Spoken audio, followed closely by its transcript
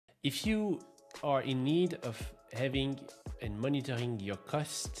If you are in need of having and monitoring your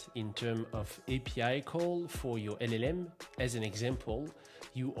cost in terms of API call for your LLM, as an example,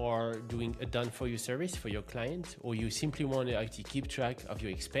 you are doing a done-for-you service for your client, or you simply want to actually keep track of your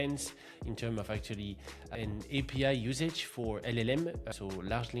expense in terms of actually an API usage for LLM, so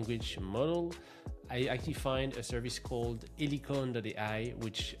large language model, I actually find a service called Helicone.ai,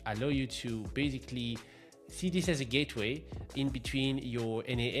 which allow you to basically see this as a gateway in between your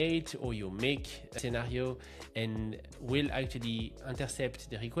n8n or your make scenario, and will actually intercept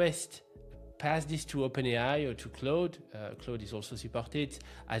the request, pass this to OpenAI or to Claude. Claude is also supported.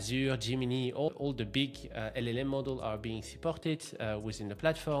 Azure, Gemini, all the big LLM models are being supported within the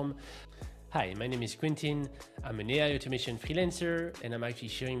platform. Hi, my name is Quentin. I'm an AI automation freelancer, and I'm actually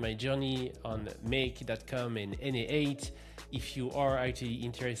sharing my journey on make.com and n8n. If you are actually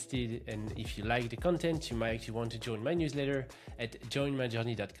interested and if you like the content, you might actually want to join my newsletter at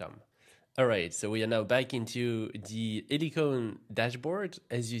joinmyjourney.com. All right, so we are now back into the Helicone dashboard.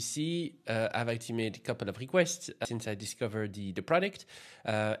 As you see, I've actually made a couple of requests since I discovered the product.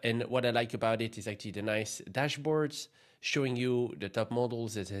 And what I like about it is actually the nice dashboards showing you the top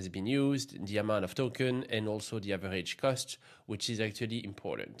models that has been used, the amount of token, and also the average cost, which is actually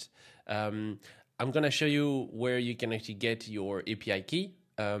important. I'm going to show you where you can actually get your API key.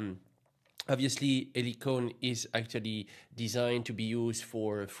 Obviously, Helicone is actually designed to be used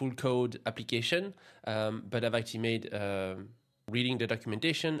for full code application, but I've actually made, reading the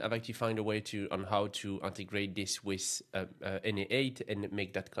documentation, I've actually found a way on how to integrate this with n8n and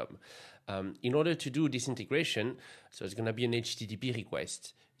make.com. In order to do this integration, so it's going to be an HTTP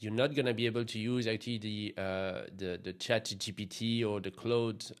request. You're not going to be able to use actually the chat GPT or the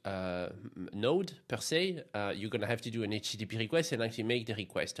Claude node per se. You're going to have to do an HTTP request and actually make the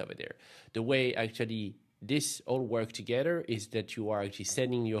request over there. The way actually this all work together is that you are actually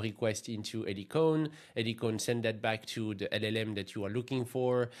sending your request into Helicone. Helicone send that back to the LLM that you are looking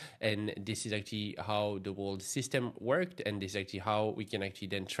for, and this is actually how the whole system worked, and this is actually how we can actually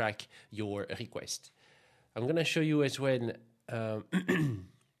then track your request. I'm going to show you as well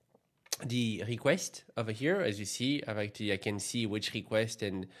the request over here. As you see, I can see which request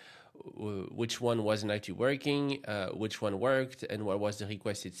and which one wasn't actually working, which one worked, and what was the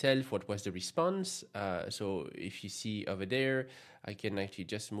request itself, what was the response. So if you see over there, I can actually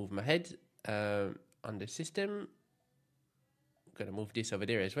just move my head on the system. I'm gonna move this over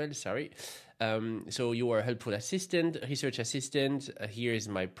there as well, sorry. So you are a helpful assistant, research assistant. Here is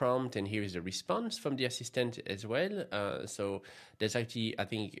my prompt, and here is the response from the assistant as well. So that's actually, I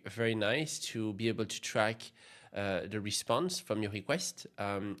think, very nice to be able to track the response from your request.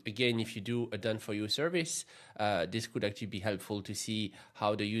 Again, if you do a done-for-you service, this could actually be helpful to see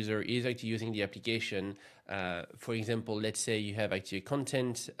how the user is actually using the application. For example, let's say you have actually a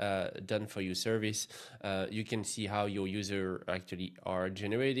content done-for-you service. You can see how your user actually are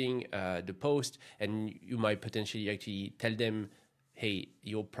generating the post, and you might potentially actually tell them, hey,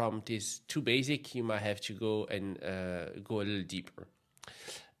 your prompt is too basic. You might have to go and go a little deeper.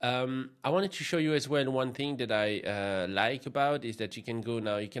 I wanted to show you as well one thing that I like about is that you can go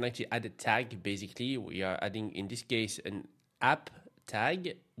now, you can actually add a tag. Basically, we are adding, in this case, an app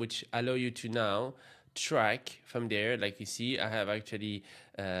tag, which allow you to now track from there. Like you see, I have actually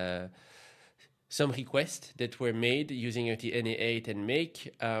some requests that were made using the n8n and make,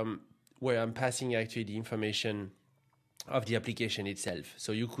 where I'm passing actually the information of the application itself.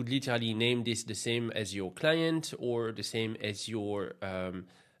 So you could literally name this the same as your client or the same as your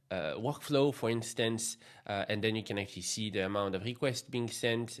workflow, for instance, and then you can actually see the amount of requests being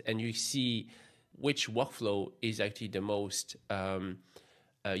sent, and you see which workflow is actually the most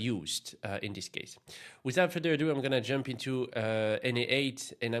used in this case. Without further ado, I'm going to jump into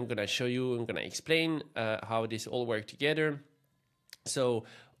n8n, and I'm going to show you, I'm going to explain how this all works together. So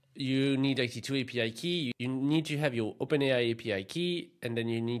you need actually two API key. You need to have your OpenAI API key, and then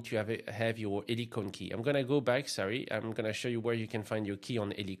you need to have your Helicone key. I'm going to go back, sorry. I'm going to show you where you can find your key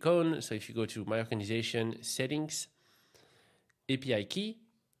on Helicone. So if you go to My Organization, Settings, API key,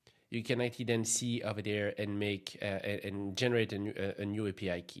 you can actually then see over there and make and generate a new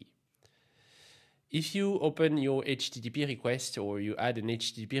API key. If you open your HTTP request, or you add an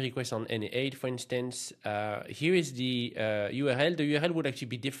HTTP request on n8n, for instance, here is the URL. The URL would actually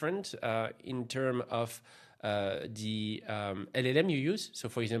be different in terms of the LLM you use. So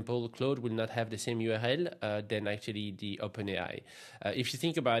for example, Claude will not have the same URL than actually the OpenAI. If you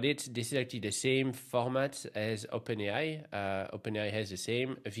think about it, this is actually the same format as OpenAI. OpenAI has the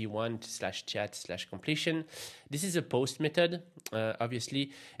same v1/chat/completion. This is a post method,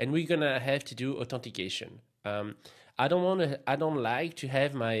 obviously, and we're gonna have to do authentication. I don't like to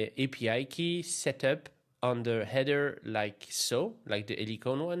have my API key set up on the header like so, like the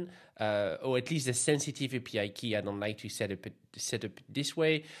Helicone one, or at least the sensitive API key. I don't like to set up this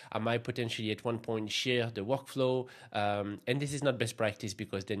way. I might potentially at one point share the workflow, and this is not best practice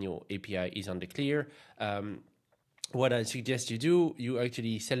because then your API is on the clear. What I suggest you do, you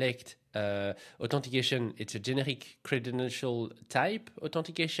actually select authentication. It's a generic credential type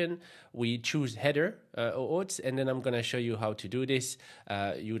authentication. We choose header or auths, and then I'm going to show you how to do this.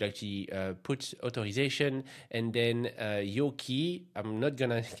 You would actually put authorization, and then your key. I'm not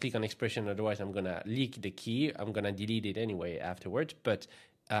going to click on expression, otherwise I'm going to leak the key. I'm going to delete it anyway afterwards. But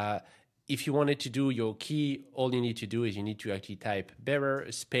if you wanted to do your key, all you need to do is you need to actually type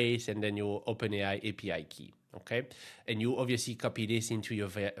bearer space and then your OpenAI API key. Okay, and you obviously copy this into your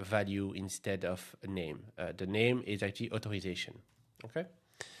value instead of a name. The name is actually authorization. Okay.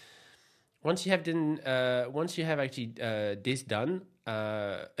 Once you have actually this done,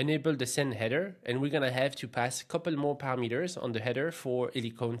 enable the send header, and we're gonna have to pass a couple more parameters on the header for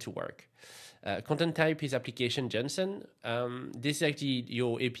Helicone to work. Content type is application JSON. This is actually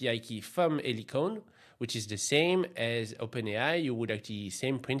your API key from Helicone, which is the same as OpenAI. You would actually,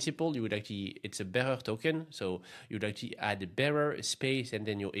 same principle, you would actually, it's a bearer token. So you would actually add the bearer space and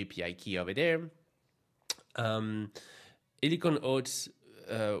then your API key over there. Helicone auths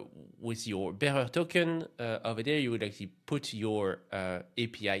with your bearer token over there, you would actually put your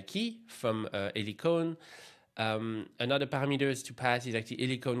API key from Helicone. Another parameters to pass is actually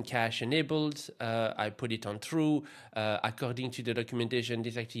Helicone cache enabled. I put it on true. According to the documentation,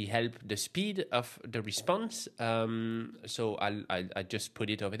 this actually helped the speed of the response. So I just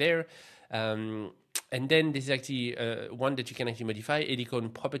put it over there. And then this is actually one that you can actually modify, Helicone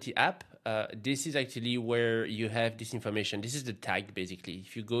property app. This is actually where you have this information. This is the tag basically.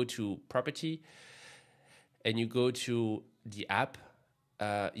 If you go to property and you go to the app,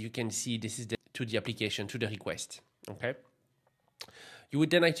 you can see this is to the application, to the request. Okay. You would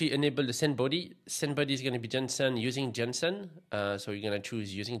then actually enable the send body. Send body is going to be JSON using JSON. So you're going to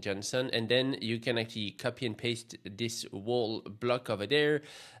choose using JSON, and then you can actually copy and paste this whole block over there.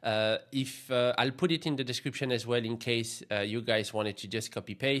 I'll put it in the description as well in case you guys wanted to just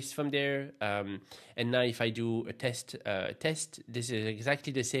copy paste from there. And now if I do a test, this is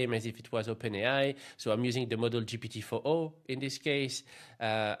exactly the same as if it was OpenAI. So I'm using the model GPT-4o in this case.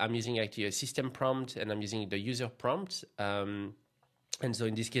 I'm using actually a system prompt, and I'm using the user prompt. And so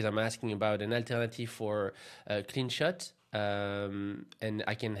in this case, I'm asking about an alternative for a clean shot, and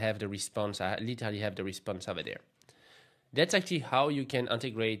I can have the response. I literally have the response over there. That's actually how you can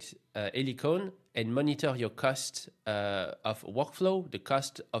integrate Helicone and monitor your cost of workflow, the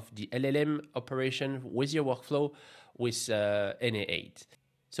cost of the LLM operation with your workflow with n8n.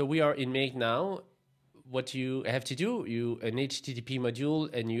 So we are in Make now. What you have to do, an HTTP module,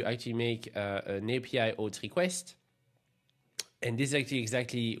 and you actually make an API auth request. And this is actually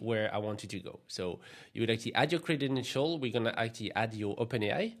exactly where I want you to go. So you would actually add your credential. We're going to actually add your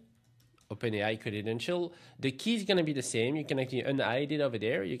OpenAI credential. The key is going to be the same. You can actually unhide it over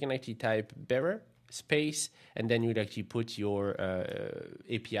there. You can actually type bearer space, and then you would actually put your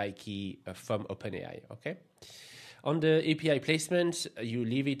API key from OpenAI. Okay. On the API placement, you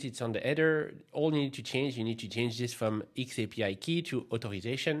leave it. It's on the header. All you need to change, this from XAPI key to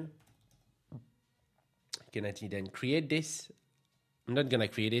authorization. You can actually then create this. I'm not going to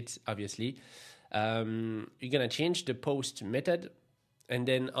create it, obviously. You're going to change the post method. And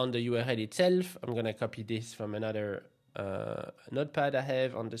then on the URL itself, I'm going to copy this from another notepad I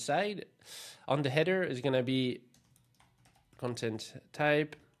have on the side. On the header is going to be content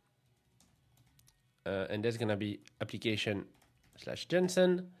type. And there's going to be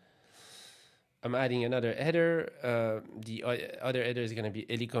application/JSON. I'm adding another header. The other header is going to be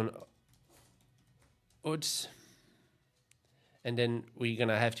Helicone auths. And then we're going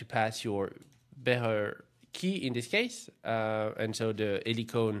to have to pass your bearer key in this case. And so the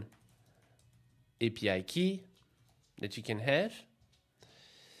Helicone API key that you can have.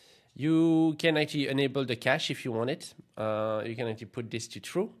 You can actually enable the cache if you want it. You can actually put this to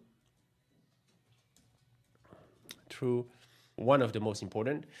true. True. One of the most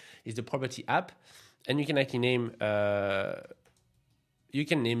important is the property app. And you can actually name, it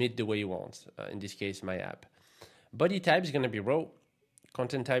the way you want. In this case, my app. Body type is going to be raw.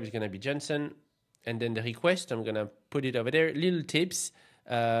 Content type is going to be JSON. And then the request, I'm going to put it over there. Little tips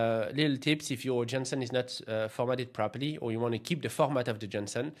if your JSON is not formatted properly, or you want to keep the format of the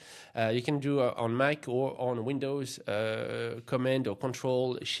JSON. You can do on Mac or on Windows, Command or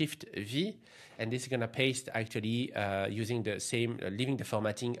Control Shift V. and this is going to paste actually using the same, leaving the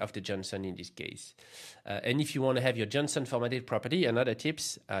formatting of the Johnson in this case. And if you want to have your Johnson formatted property, another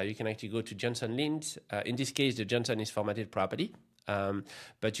tips, you can actually go to Johnson lint. In this case, the Johnson is formatted property.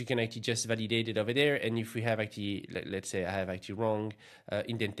 But you can actually just validate it over there. And if we have actually, let's say I have actually wrong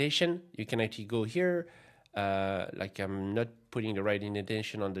indentation, you can actually go here. Like I'm not putting the right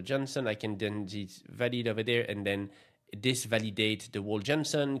indentation on the Johnson, I can then just validate over there and then this validate the whole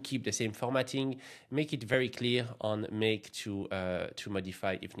Johnson, keep the same formatting, make it very clear on make to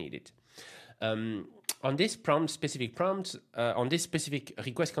modify if needed. On this specific prompt, on this specific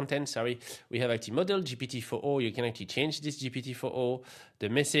request content, sorry, we have actually model GPT-4o. You can actually change this GPT-4o, the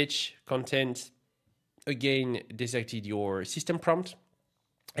message content. Again, this is actually your system prompt.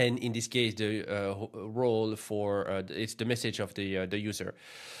 And in this case, the role for it's the message of the user.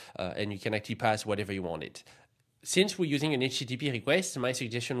 And you can actually pass whatever you want it. Since we're using an HTTP request, my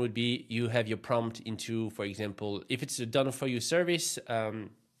suggestion would be you have your prompt into, for example, if it's a done for you service,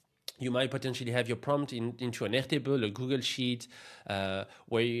 you might potentially have your prompt into an Airtable, a Google Sheet,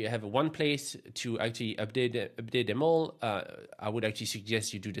 where you have one place to actually update them all. I would actually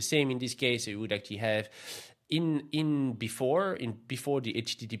suggest you do the same in this case. You would actually have before the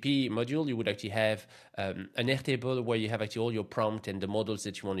HTTP module, you would actually have an Airtable where you have actually all your prompt and the models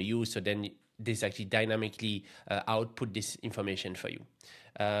that you want to use. So then this actually dynamically output this information for you.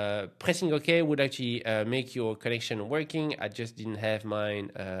 Pressing OK would actually make your connection working. I just didn't have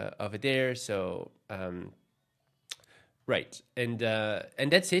mine over there, so right, and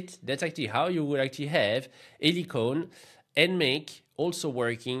that's it. That's actually how you would actually have Helicone and make also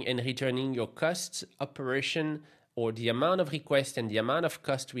working and returning your cost operation, or the amount of requests and the amount of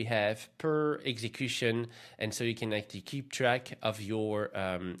cost we have per execution, and so you can actually keep track of your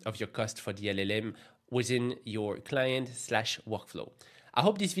cost for the LLM within your client/workflow. I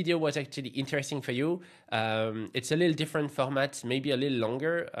hope this video was actually interesting for you. It's a little different format, maybe a little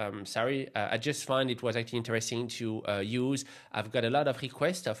longer. Sorry, I just find it was actually interesting to use. I've got a lot of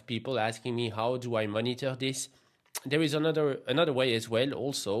requests of people asking me, how do I monitor this? There is another way as well.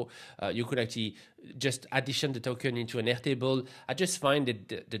 Also, you could actually just addition the token into an Airtable. I just find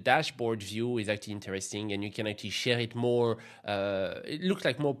that the dashboard view is actually interesting, and you can actually share it more. It looks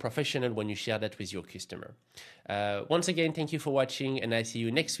like more professional when you share that with your customer. Once again, thank you for watching, and I see you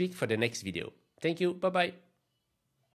next week for the next video. Thank you. Bye-bye.